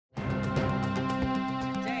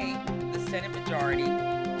Senate majority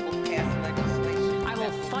will pass legislation. I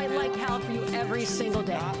will fight like hell for you every single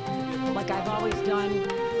day, like I've always done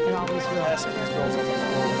and always will. Passing these bills on the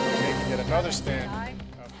floor, making yet another stand.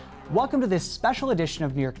 Welcome to this special edition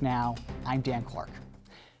of New York Now. I'm Dan Clark.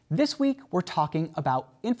 This week, we're talking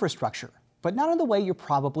about infrastructure, but not in the way you're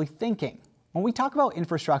probably thinking. When we talk about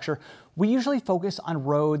infrastructure, we usually focus on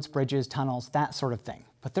roads, bridges, tunnels, that sort of thing.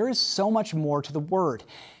 But there is so much more to the word,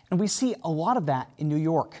 and we see a lot of that in New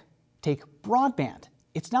York. Take broadband.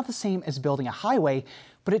 It's not the same as building a highway,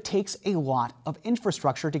 but it takes a lot of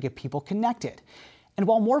infrastructure to get people connected. And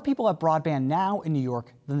while more people have broadband now in New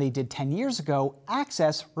York than they did 10 years ago,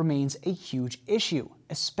 access remains a huge issue,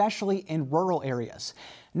 especially in rural areas.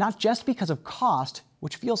 Not just because of cost,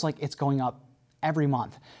 which feels like it's going up every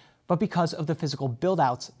month, but because of the physical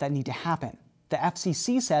build-outs that need to happen. The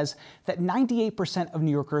FCC says that 98% of New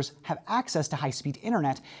Yorkers have access to high-speed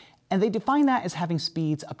internet, and they define that as having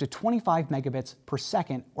speeds up to 25 megabits per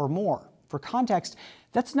second or more. For context,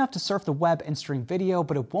 that's enough to surf the web and stream video,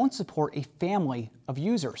 but it won't support a family of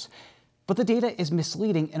users. But the data is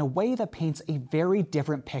misleading in a way that paints a very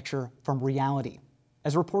different picture from reality.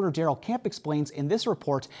 As reporter Daryl Camp explains in this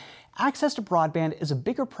report, access to broadband is a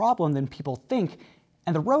bigger problem than people think,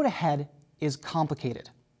 and the road ahead is complicated.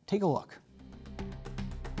 Take a look.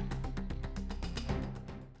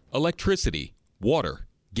 Electricity, water,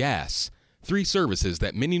 gas, three services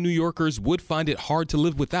that many New Yorkers would find it hard to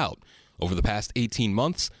live without. Over the past 18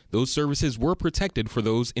 months, those services were protected for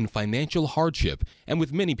those in financial hardship, and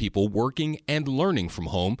with many people working and learning from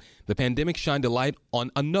home, the pandemic shined a light on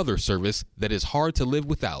another service that is hard to live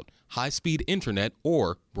without: high-speed internet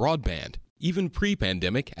or broadband. Even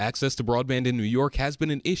pre-pandemic, access to broadband in New York has been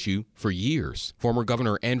an issue for years. Former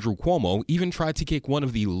Governor Andrew Cuomo even tried to kick one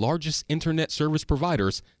of the largest internet service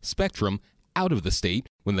providers, Spectrum, out of the state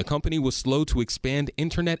when the company was slow to expand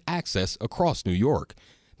internet access across New York.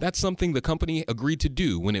 That's something the company agreed to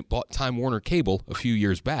do when it bought Time Warner Cable a few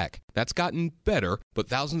years back. That's gotten better, but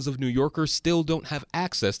thousands of New Yorkers still don't have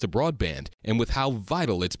access to broadband. And with how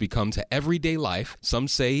vital it's become to everyday life, some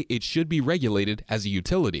say it should be regulated as a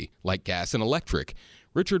utility, like gas and electric.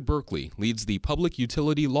 Richard Berkeley leads the Public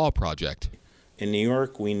Utility Law Project. In New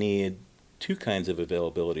York, we need two kinds of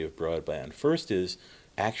availability of broadband. First is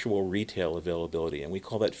actual retail availability, and we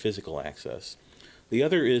call that physical access. The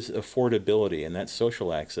other is affordability, and that's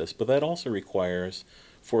social access, but that also requires,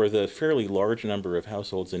 for the fairly large number of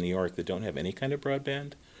households in New York that don't have any kind of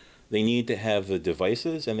broadband, they need to have the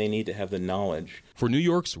devices and they need to have the knowledge. For New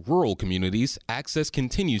York's rural communities, access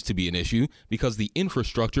continues to be an issue because the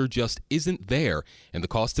infrastructure just isn't there, and the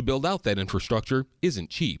cost to build out that infrastructure isn't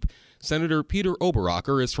cheap. Senator Peter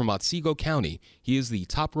Oberacker is from Otsego County. He is the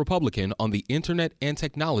top Republican on the Internet and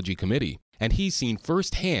Technology Committee, and he's seen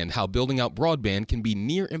firsthand how building out broadband can be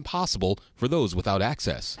near impossible for those without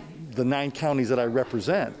access. The 9 counties that I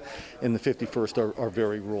represent in the 51st are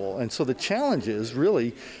very rural, and so the challenge is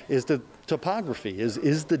the topography,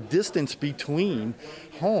 is the distance between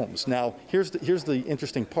homes. Now, here's the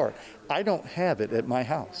interesting part. I don't have it at my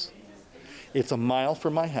house. It's a mile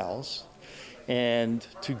from my house. And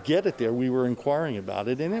to get it there, we were inquiring about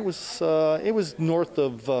it, and it was north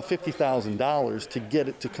of $50,000 to get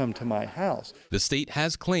it to come to my house. The state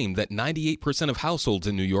has claimed that 98% of households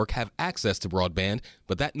in New York have access to broadband,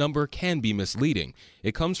 but that number can be misleading.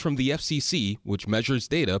 It comes from the FCC, which measures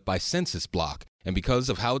data by census block. And because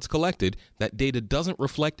of how it's collected, that data doesn't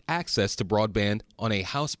reflect access to broadband on a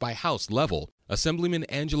house-by-house level. Assemblyman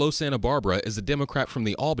Angelo Santa Barbara is a Democrat from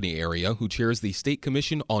the Albany area who chairs the State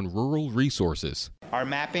Commission on Rural Resources. Our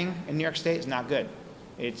mapping in New York State is not good.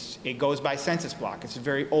 It goes by census block. It's a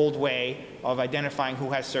very old way of identifying who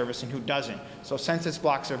has service and who doesn't. So census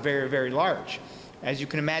blocks are very, very large. As you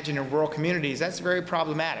can imagine, in rural communities, that's very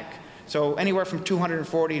problematic. So anywhere from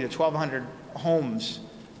 240 to 1,200 homes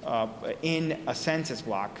in a census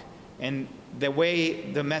block. And the way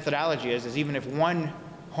the methodology is even if one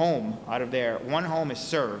home is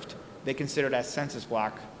served, they consider that census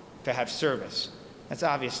block to have service. That's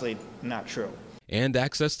obviously not true. And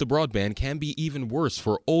access to broadband can be even worse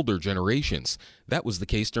for older generations. That was the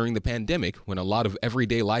case during the pandemic when a lot of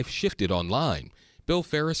everyday life shifted online. Bill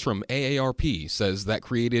Ferris from AARP says that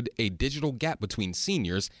created a digital gap between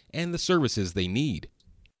seniors and the services they need.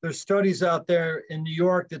 There's studies out there in New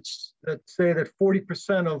York that say that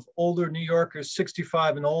 40% of older New Yorkers,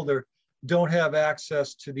 65 and older, don't have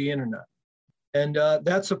access to the internet. And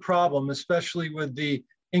that's a problem, especially with the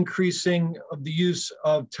increasing of the use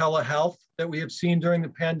of telehealth that we have seen during the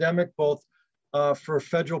pandemic, both for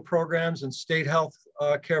federal programs and state health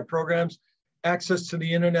care programs. access to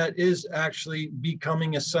the internet is actually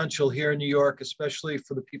becoming essential here in New York, especially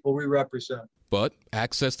for the people we represent. But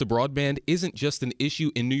access to broadband isn't just an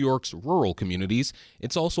issue in New York's rural communities,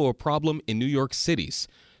 it's also a problem in New York cities.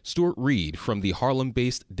 Stuart Reed from the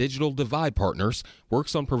Harlem-based Digital Divide Partners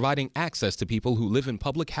works on providing access to people who live in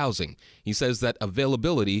public housing. He says that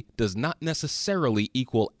availability does not necessarily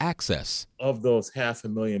equal access. Of those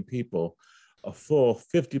 500,000 people, a full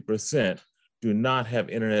 50% do not have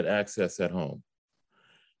internet access at home.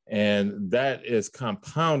 And that is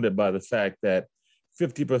compounded by the fact that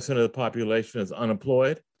 50% of the population is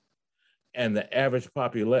unemployed, and the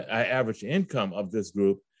average income of this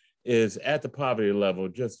group is at the poverty level,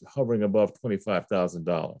 just hovering above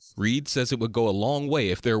 $25,000. Reed says it would go a long way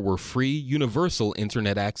if there were free, universal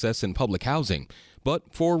internet access in public housing. But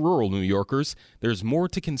for rural New Yorkers, there's more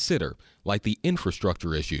to consider, like the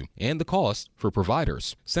infrastructure issue and the cost for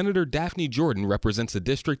providers. Senator Daphne Jordan represents a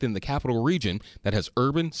district in the Capital Region that has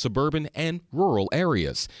urban, suburban, and rural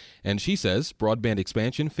areas. And she says broadband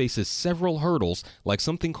expansion faces several hurdles, like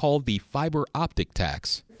something called the fiber optic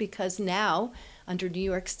tax. Because now, under New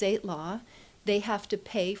York state law, they have to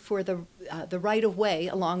pay for the right-of-way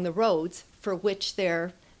along the roads for which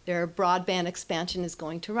their broadband expansion is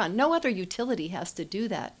going to run. No other utility has to do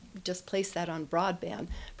that. Just place that on broadband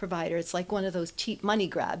provider. It's like one of those cheap money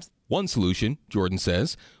grabs. One solution, Jordan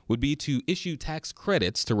says, would be to issue tax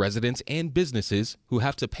credits to residents and businesses who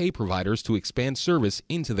have to pay providers to expand service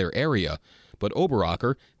into their area. But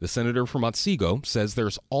Oberacker, the senator from Otsego, says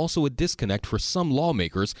there's also a disconnect for some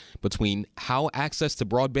lawmakers between how access to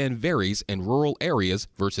broadband varies in rural areas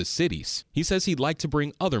versus cities. He says he'd like to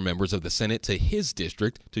bring other members of the Senate to his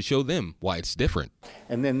district to show them why it's different.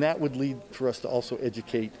 And then that would lead for us to also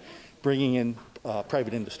educate, bringing in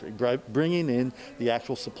private industry, bringing in the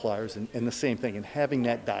actual suppliers and the same thing, and having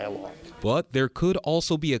that dialogue. But there could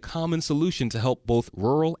also be a common solution to help both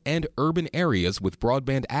rural and urban areas with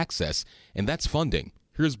broadband access, and that's funding.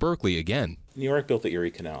 Here's Berkeley again. New York built the Erie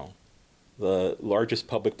Canal, the largest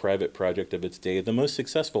public-private project of its day, the most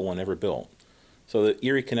successful one ever built. So the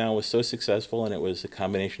Erie Canal was so successful, and it was a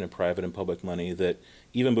combination of private and public money, that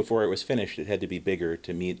even before it was finished, it had to be bigger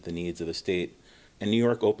to meet the needs of the state. And New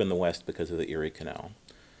York opened the West because of the Erie Canal.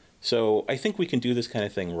 So I think we can do this kind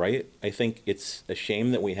of thing right. I think it's a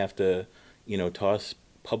shame that we have to, toss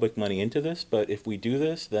public money into this. But if we do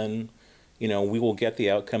this, then, we will get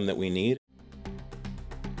the outcome that we need.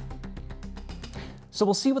 So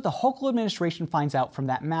we'll see what the Hochul administration finds out from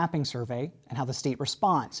that mapping survey and how the state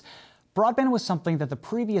responds. Broadband was something that the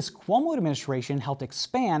previous Cuomo administration helped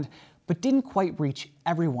expand, but didn't quite reach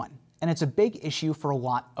everyone. And it's a big issue for a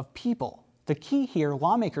lot of people. The key here,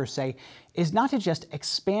 lawmakers say, is not to just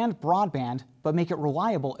expand broadband, but make it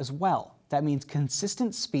reliable as well. That means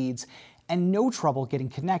consistent speeds and no trouble getting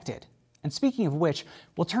connected. And speaking of which,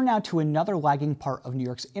 we'll turn now to another lagging part of New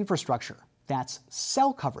York's infrastructure. That's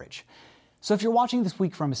cell coverage. So if you're watching this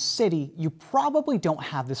week from a city, you probably don't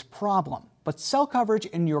have this problem. But cell coverage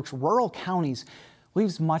in New York's rural counties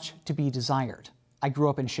leaves much to be desired. I grew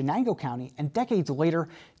up in Shenango County, and decades later,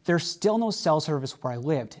 there's still no cell service where I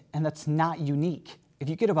lived, and that's not unique. If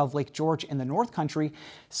you get above Lake George in the North Country,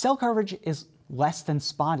 cell coverage is less than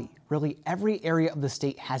spotty. Really, every area of the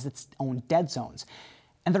state has its own dead zones,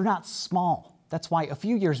 and they're not small. That's why a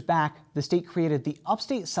few years back, the state created the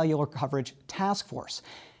Upstate Cellular Coverage Task Force.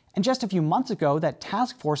 And just a few months ago, that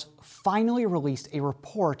task force finally released a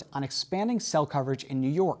report on expanding cell coverage in New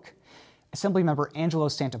York. Assemblymember Angelo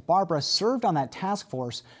Santa Barbara served on that task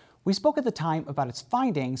force. We spoke at the time about its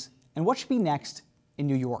findings and what should be next in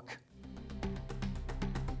New York.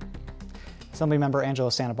 Assemblymember Angelo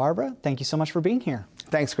Santa Barbara, thank you so much for being here.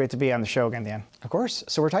 Thanks, great to be on the show again, Dan. Of course.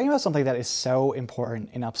 So we're talking about something that is so important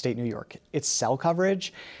in upstate New York. It's cell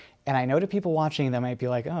coverage. And I know to people watching that might be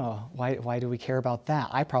like, oh, why do we care about that?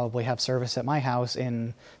 I probably have service at my house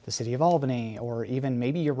in the city of Albany, or even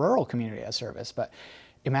maybe your rural community has service. But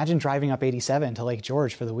imagine driving up 87 to Lake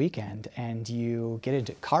George for the weekend and you get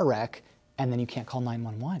into a car wreck and then you can't call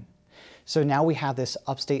 911. So now we have this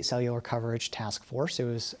Upstate Cellular Coverage Task Force. It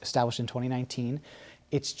was established in 2019.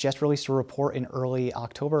 It's just released a report in early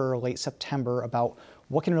October or late September about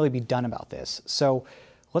what can really be done about this. So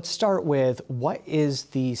let's start with, what is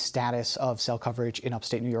the status of cell coverage in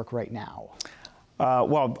upstate New York right now?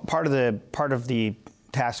 Well, part of the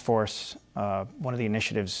task force, one of the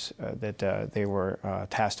initiatives that they were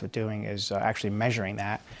tasked with doing is actually measuring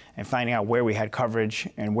that and finding out where we had coverage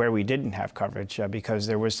and where we didn't have coverage, because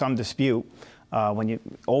there was some dispute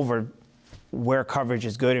over where coverage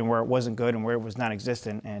is good and where it wasn't good and where it was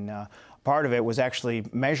non-existent. And Part of it was actually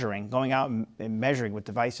measuring, going out and measuring with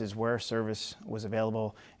devices where service was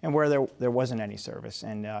available and where there wasn't any service.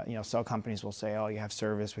 And cell companies will say, oh, you have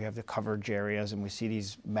service, we have the coverage areas, and we see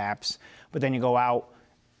these maps. But then you go out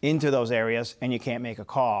into those areas and you can't make a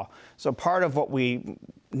call. So part of what we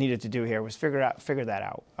needed to do here was figure that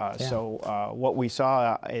out. So what we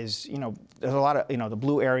saw is, there's a lot of, the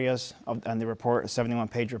blue areas on the report, a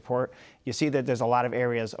 71-page report. You see that there's a lot of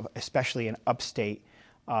areas, especially in upstate,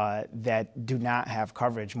 that do not have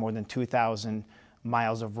coverage, more than 2,000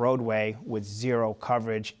 miles of roadway with zero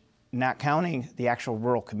coverage, not counting the actual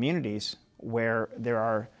rural communities where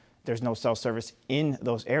there's no cell service in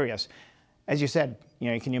those areas. As you said,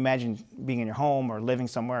 can you imagine being in your home or living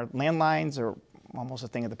somewhere? Landlines are almost a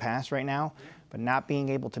thing of the past right now, but not being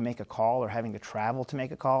able to make a call or having to travel to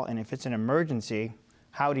make a call. And if it's an emergency,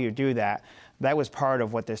 how do you do that? That was part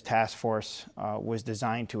of what this task force was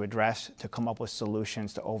designed to address, to come up with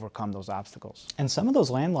solutions to overcome those obstacles. And some of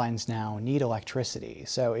those landlines now need electricity.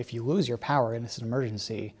 So if you lose your power and it's an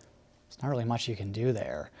emergency, there's not really much you can do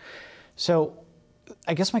there. So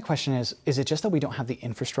I guess my question is it just that we don't have the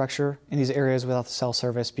infrastructure in these areas without the cell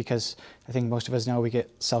service? Because I think most of us know we get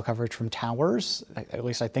cell coverage from towers. At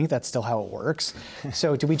least I think that's still how it works.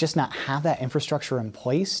 So do we just not have that infrastructure in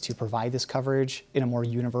place to provide this coverage in a more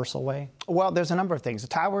universal way? Well, there's a number of things. The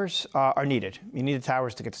towers are needed. You need the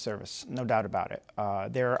towers to get the service, no doubt about it.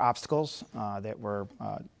 There are obstacles that were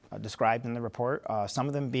described in the report, some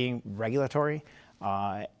of them being regulatory.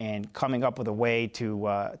 And coming up with a way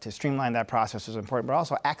to streamline that process is important, but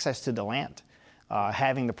also access to the land,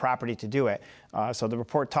 having the property to do it. So the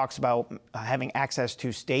report talks about having access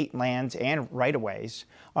to state lands and right-of-ways.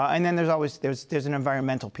 And then there's an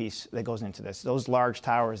environmental piece that goes into this. Those large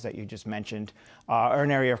towers that you just mentioned are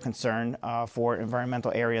an area of concern for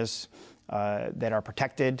environmental areas that are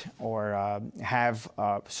protected or have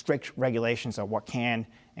strict regulations of what can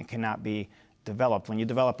and cannot be developed. When you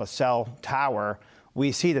develop a cell tower,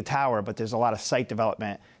 we see the tower, but there's a lot of site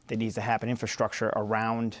development that needs to happen, infrastructure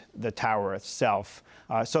around the tower itself.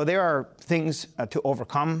 So there are things to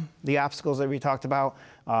overcome the obstacles that we talked about,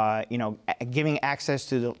 giving access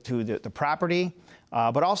to the property,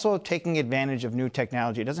 but also taking advantage of new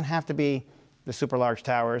technology. It doesn't have to be the super large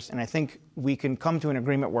towers, and I think we can come to an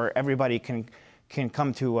agreement where everybody can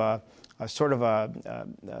come to a sort of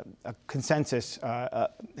a consensus,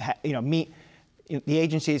 meet. The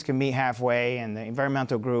agencies can meet halfway, and the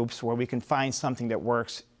environmental groups, where we can find something that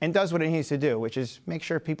works and does what it needs to do, which is make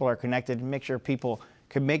sure people are connected and make sure people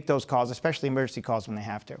can make those calls, especially emergency calls when they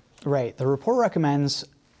have to. Right. The report recommends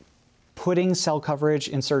putting cell coverage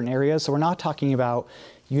in certain areas. So we're not talking about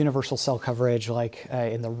universal cell coverage like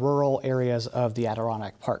in the rural areas of the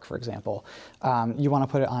Adirondack Park, for example. You want to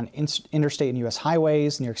put it on interstate and U.S.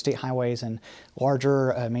 highways, New York State highways, and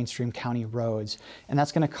larger mainstream county roads. And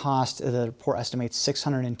that's going to cost, the report estimates,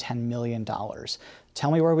 $610 million.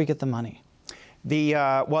 Tell me where we get the money. The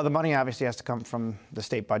money obviously has to come from the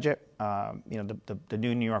state budget. The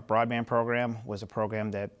new New York broadband program was a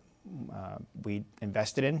program that we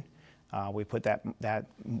invested in. We put that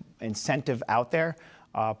incentive out there.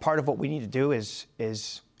 Part of what we need to do is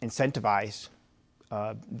incentivize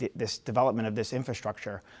this development of this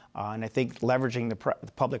infrastructure. And I think leveraging the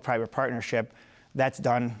public-private partnership, that's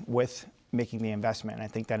done with making the investment. And I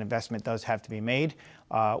think that investment does have to be made.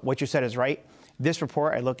 What you said is right. This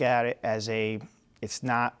report, I look at it as it's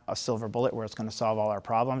not a silver bullet where it's going to solve all our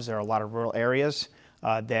problems. There are a lot of rural areas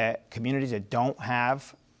communities that don't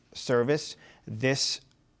have service. This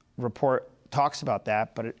report talks about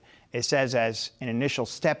that, but it says as an initial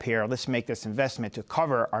step here, let's make this investment to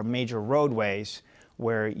cover our major roadways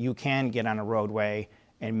where you can get on a roadway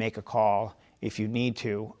and make a call if you need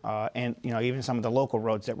to. And even some of the local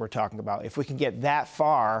roads that we're talking about. If we can get that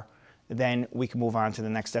far, then we can move on to the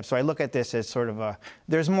next step. So I look at this as sort of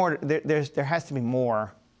there has to be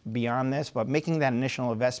more beyond this, but making that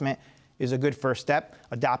initial investment is a good first step.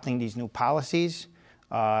 Adopting these new policies,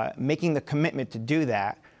 making the commitment to do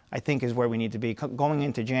that, I think is where we need to be. Going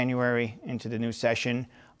into January, into the new session,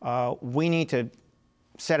 we need to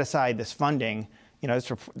set aside this funding.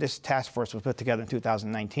 This task force was put together in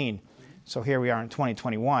 2019. So here we are in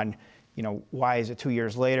 2021. Why is it 2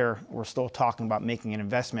 years later we're still talking about making an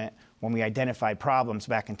investment when we identified problems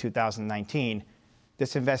back in 2019?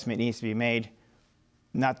 This investment needs to be made.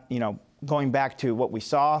 Not, going back to what we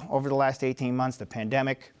saw over the last 18 months, the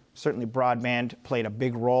pandemic, certainly broadband played a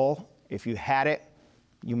big role. If you had it,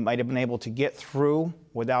 you might have been able to get through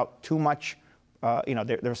without too much,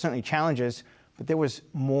 there were certainly challenges, but there was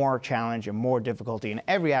more challenge and more difficulty in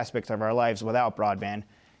every aspect of our lives without broadband.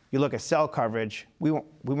 You look at cell coverage, we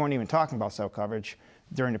weren't even talking about cell coverage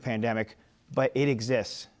during the pandemic, but it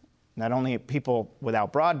exists. Not only people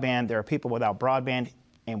without broadband, there are people without broadband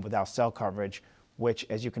and without cell coverage, which,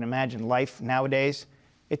 as you can imagine, life nowadays,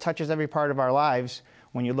 it touches every part of our lives.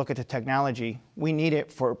 When you look at the technology, we need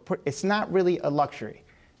it it's not really a luxury.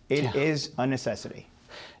 It is a necessity.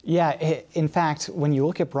 Yeah, in fact, when you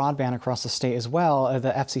look at broadband across the state as well,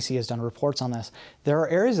 the FCC has done reports on this. There are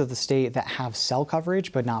areas of the state that have cell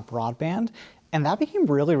coverage but not broadband. And that became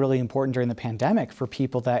really, really important during the pandemic for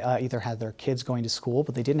people that either had their kids going to school,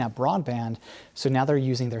 but they didn't have broadband. So now they're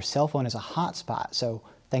using their cell phone as a hotspot. So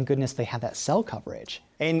thank goodness they have that cell coverage.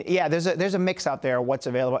 And yeah, there's a mix out there of what's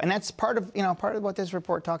available. And that's part of what this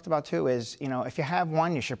report talked about too is, if you have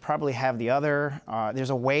one, you should probably have the other. There's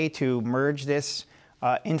a way to merge this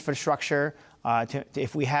infrastructure.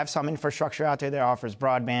 If we have some infrastructure out there that offers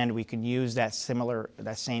broadband, we can use that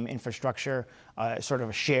same infrastructure, sort of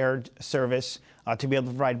a shared service, to be able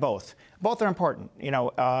to provide both. Both are important, and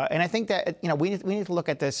I think that we need to look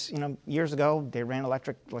at this. Years ago they ran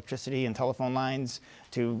electricity and telephone lines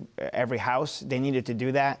to every house. They needed to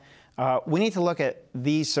do that. We need to look at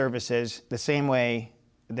these services the same way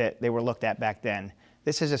that they were looked at back then.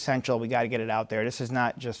 This is essential. We got to get it out there. This is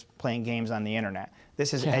not just playing games on the internet.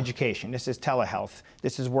 This is education. This is telehealth.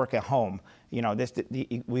 This is work at home.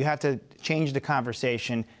 We have to change the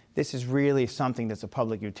conversation. This is really something that's a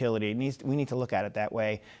public utility. We need to look at it that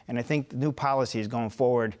way. And I think the new policies going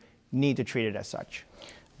forward need to treat it as such.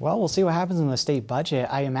 Well, we'll see what happens in the state budget.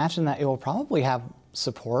 I imagine that it will probably have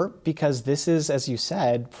support because this is, as you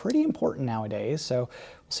said, pretty important nowadays. So we'll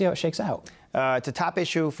see how it shakes out. It's a top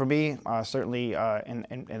issue for me, certainly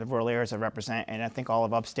in the rural areas I represent, and I think all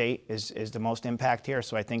of upstate is the most impact here.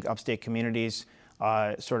 So I think upstate communities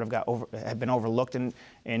sort of have been overlooked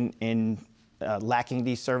in lacking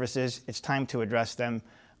these services. It's time to address them.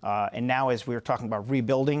 And now, as we were talking about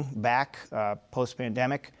rebuilding back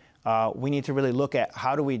post-pandemic, we need to really look at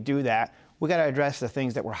how do we do that. We got to address the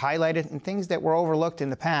things that were highlighted and things that were overlooked in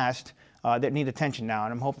the past. That need attention now.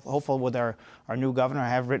 And I'm hopeful with our new governor. I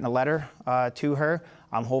have written a letter to her.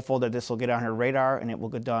 I'm hopeful that this will get on her radar and it will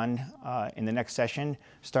get done in the next session,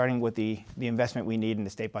 starting with the investment we need in the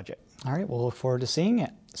state budget. All right, we'll look forward to seeing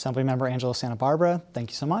it. Assemblymember Angelo Santa Barbara,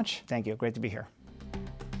 thank you so much. Thank you. Great to be here.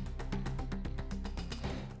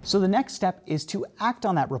 So the next step is to act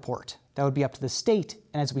on that report. That would be up to the state.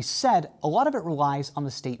 And as we said, a lot of it relies on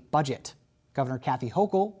the state budget. Governor Kathy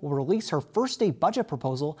Hochul will release her first state budget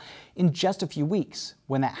proposal in just a few weeks.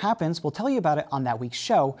 When that happens, we'll tell you about it on that week's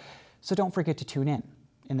show, so don't forget to tune in.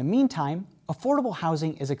 In the meantime, affordable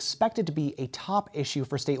housing is expected to be a top issue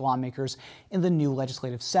for state lawmakers in the new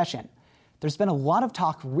legislative session. There's been a lot of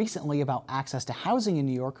talk recently about access to housing in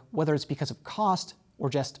New York, whether it's because of cost or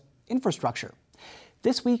just infrastructure.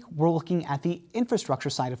 This week, we're looking at the infrastructure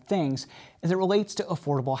side of things as it relates to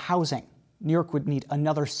affordable housing. New York would need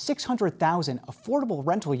another 600,000 affordable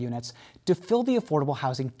rental units to fill the affordable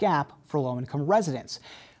housing gap for low-income residents.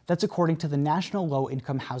 That's according to the National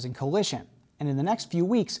Low-Income Housing Coalition. And in the next few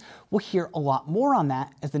weeks, we'll hear a lot more on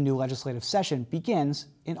that as the new legislative session begins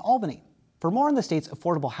in Albany. For more on the state's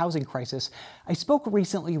affordable housing crisis, I spoke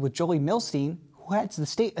recently with Jolie Milstein, who heads the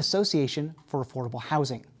State Association for Affordable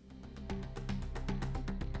Housing.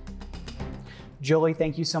 Jolie,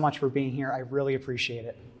 thank you so much for being here. I really appreciate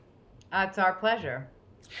it. It's our pleasure.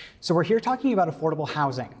 So we're here talking about affordable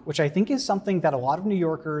housing, which I think is something that a lot of New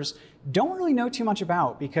Yorkers don't really know too much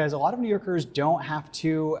about because a lot of New Yorkers don't have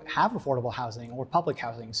to have affordable housing or public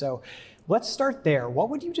housing. So let's start there. What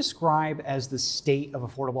would you describe as the state of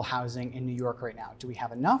affordable housing in New York right now? Do we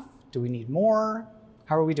have enough? Do we need more?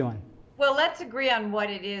 How are we doing? Well, let's agree on what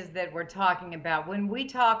it is that we're talking about. When we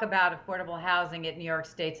talk about affordable housing at New York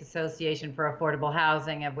State's Association for Affordable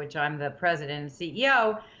Housing, of which I'm the president and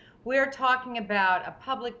CEO, we're talking about a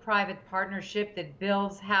public-private partnership that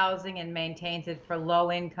builds housing and maintains it for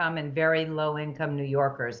low-income and very low-income New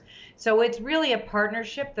Yorkers. So it's really a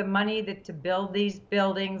partnership. The money to build these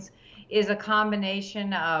buildings is a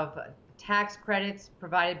combination of tax credits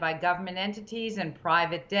provided by government entities and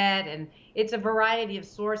private debt, and it's a variety of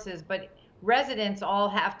sources, but residents all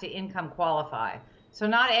have to income qualify. So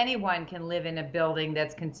not anyone can live in a building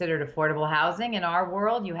that's considered affordable housing. In our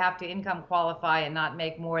world, you have to income qualify and not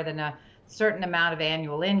make more than a certain amount of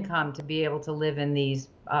annual income to be able to live in these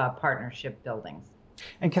partnership buildings.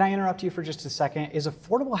 And can I interrupt you for just a second? Is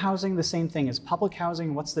affordable housing the same thing as public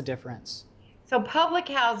housing? What's the difference? So public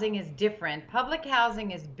housing is different. Public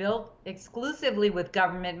housing is built exclusively with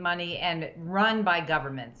government money and run by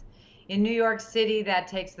governments. In New York City, that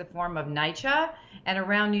takes the form of NYCHA, and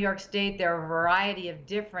around New York State, there are a variety of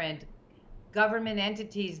different government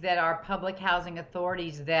entities that are public housing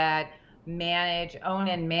authorities that own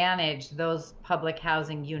and manage those public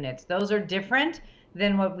housing units. Those are different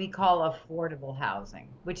than what we call affordable housing,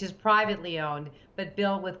 which is privately owned but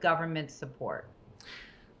built with government support.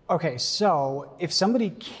 Okay, so if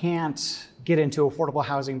somebody can't get into affordable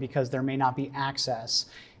housing because there may not be access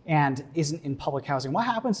and isn't in public housing, what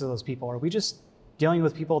happens to those people? Are we just dealing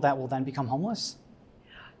with people that will then become homeless?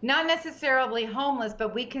 Not necessarily homeless,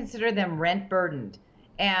 but we consider them rent burdened.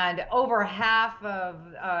 And over half of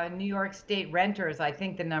New York State renters, I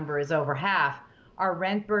think the number is over half, are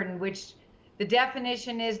rent burdened, which the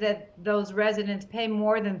definition is that those residents pay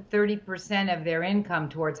more than 30% of their income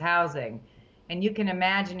towards housing. And you can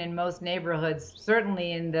imagine in most neighborhoods,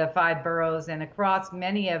 certainly in the 5 boroughs and across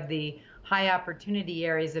many of the high opportunity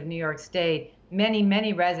areas of New York State,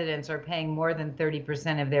 many residents are paying more than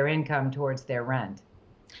 30% of their income towards their rent.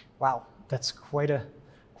 Wow, that's quite a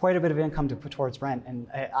bit of income to put towards rent. And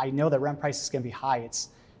I know that rent prices can be high. It's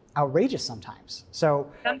outrageous sometimes. So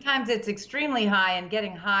sometimes it's extremely high and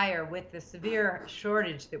getting higher with the severe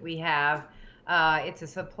shortage that we have. It's a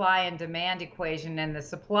supply and demand equation, and the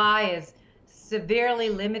supply is severely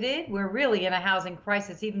limited. We're really in a housing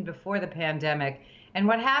crisis even before the pandemic. And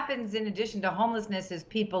what happens in addition to homelessness is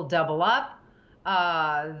people double up.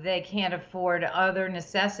 They can't afford other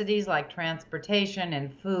necessities like transportation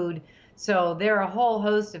and food. So there are a whole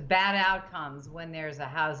host of bad outcomes when there's a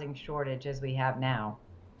housing shortage as we have now.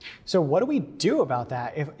 So what do we do about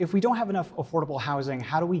that? If we don't have enough affordable housing,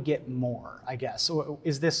 how do we get more, I guess? So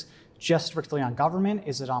is this just strictly on government?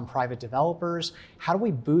 Is it on private developers? How do we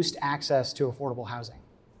boost access to affordable housing?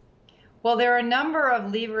 Well, there are a number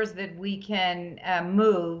of levers that we can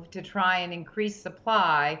move to try and increase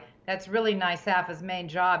supply. That's really NYSAFA's main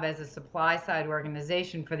job as a supply side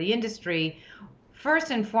organization for the industry.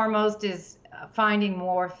 First and foremost is finding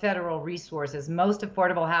more federal resources. Most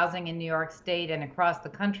affordable housing in New York State and across the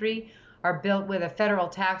country are built with a federal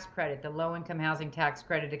tax credit. The low-income housing tax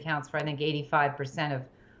credit accounts for, I think, 85% of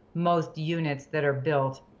most units that are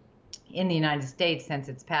built in the United States since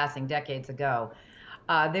its passing decades ago.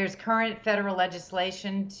 There's current federal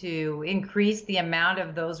legislation to increase the amount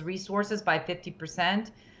of those resources by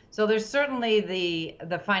 50%. So there's certainly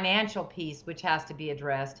the financial piece which has to be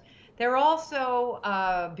addressed. There are also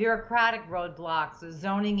bureaucratic roadblocks.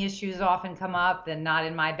 Zoning issues often come up, the not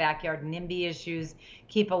in my backyard NIMBY issues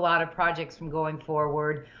keep a lot of projects from going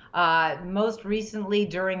forward. Most recently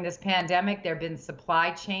during this pandemic, there have been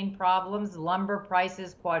supply chain problems. Lumber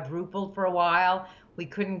prices quadrupled for a while. We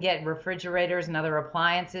couldn't get refrigerators and other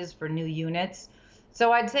appliances for new units.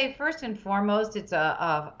 So I'd say first and foremost, it's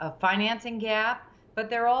a financing gap. But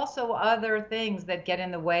there are also other things that get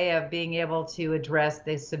in the way of being able to address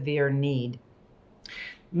this severe need.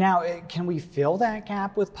 Now, can we fill that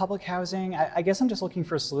gap with public housing? I guess I'm just looking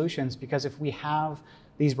for solutions, because if we have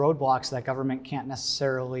these roadblocks that government can't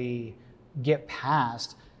necessarily get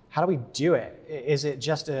past, how do we do it? Is it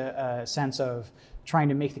just a sense of trying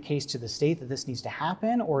to make the case to the state that this needs to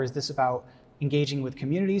happen? Or is this about engaging with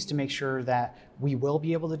communities to make sure that we will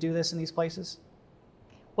be able to do this in these places?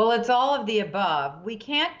 Well, it's all of the above. We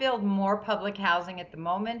can't build more public housing at the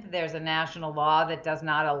moment. There's a national law that does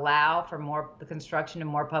not allow for the construction of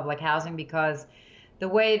more public housing because the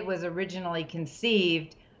way it was originally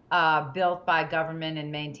conceived, built by government and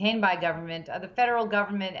maintained by government, the federal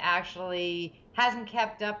government actually hasn't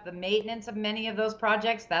kept up the maintenance of many of those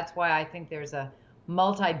projects. That's why I think there's a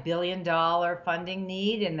multi-billion-dollar funding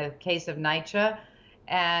need in the case of NYCHA.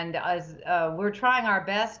 And as we're trying our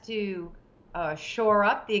best to shore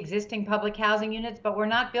up the existing public housing units, but we're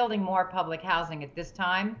not building more public housing at this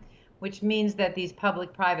time, which means that these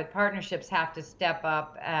public-private partnerships have to step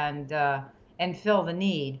up and fill the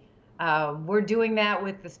need. We're doing that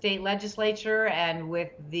with the state legislature and with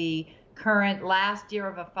the current last year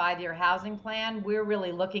of a 5-year housing plan. We're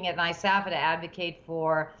really looking at NYSAFA to advocate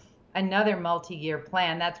for another multi-year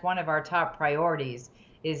plan. That's one of our top priorities,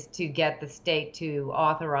 is to get the state to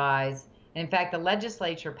authorize. In fact, the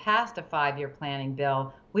legislature passed a 5-year planning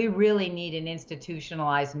bill. We really need an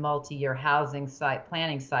institutionalized multi-year housing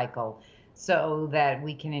planning cycle so that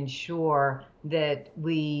we can ensure that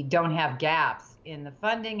we don't have gaps in the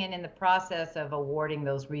funding and in the process of awarding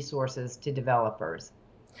those resources to developers.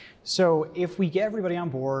 So if we get everybody on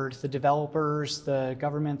board, the developers, the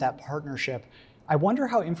government, that partnership, I wonder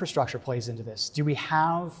how infrastructure plays into this. Do we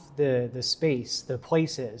have the space, the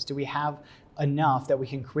places? Do we have enough that we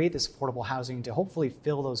can create this affordable housing to hopefully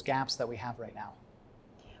fill those gaps that we have right now?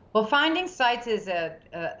 Well, finding sites is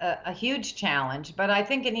a huge challenge, but I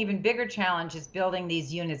think an even bigger challenge is building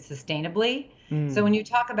these units sustainably. So when you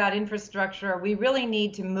talk about infrastructure, we really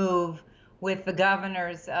need to move with the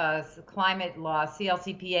governor's climate law,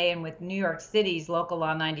 CLCPA, and with New York City's Local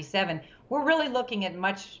Law 97, we're really looking at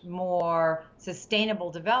much more sustainable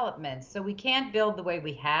development. So we can't build the way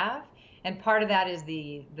we have. And part of that is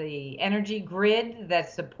the energy grid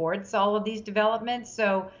that supports all of these developments.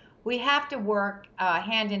 So we have to work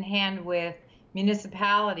hand in hand with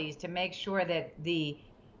municipalities to make sure that the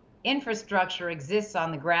infrastructure exists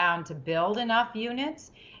on the ground to build enough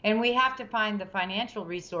units. And we have to find the financial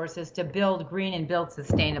resources to build green and build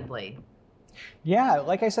sustainably. Yeah,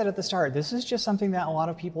 like I said at the start, this is just something that a lot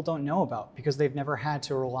of people don't know about because they've never had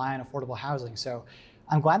to rely on affordable housing. So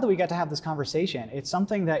I'm glad that we got to have this conversation. It's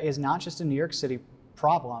something that is not just a New York City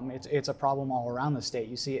problem. It's a problem all around the state.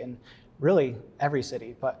 You see it in really every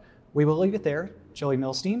city. But we will leave it there. Jolie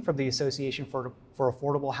Milstein from the Association for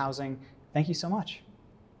Affordable Housing, thank you so much.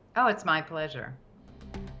 Oh, it's my pleasure.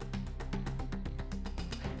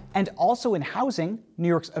 And also in housing, New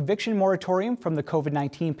York's eviction moratorium from the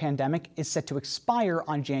COVID-19 pandemic is set to expire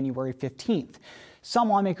on January 15th. Some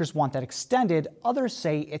lawmakers want that extended, others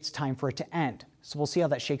say it's time for it to end. So we'll see how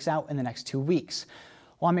that shakes out in the next 2 weeks.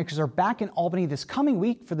 Lawmakers are back in Albany this coming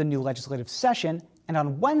week for the new legislative session, and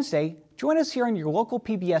on Wednesday, join us here on your local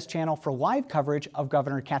PBS channel for live coverage of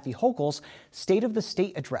Governor Kathy Hochul's State of the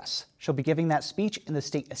State address. She'll be giving that speech in the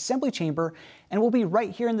State Assembly chamber, and we'll be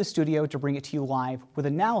right here in the studio to bring it to you live with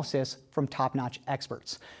analysis from top-notch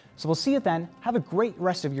experts. So we'll see you then. Have a great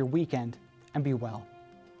rest of your weekend, and be well.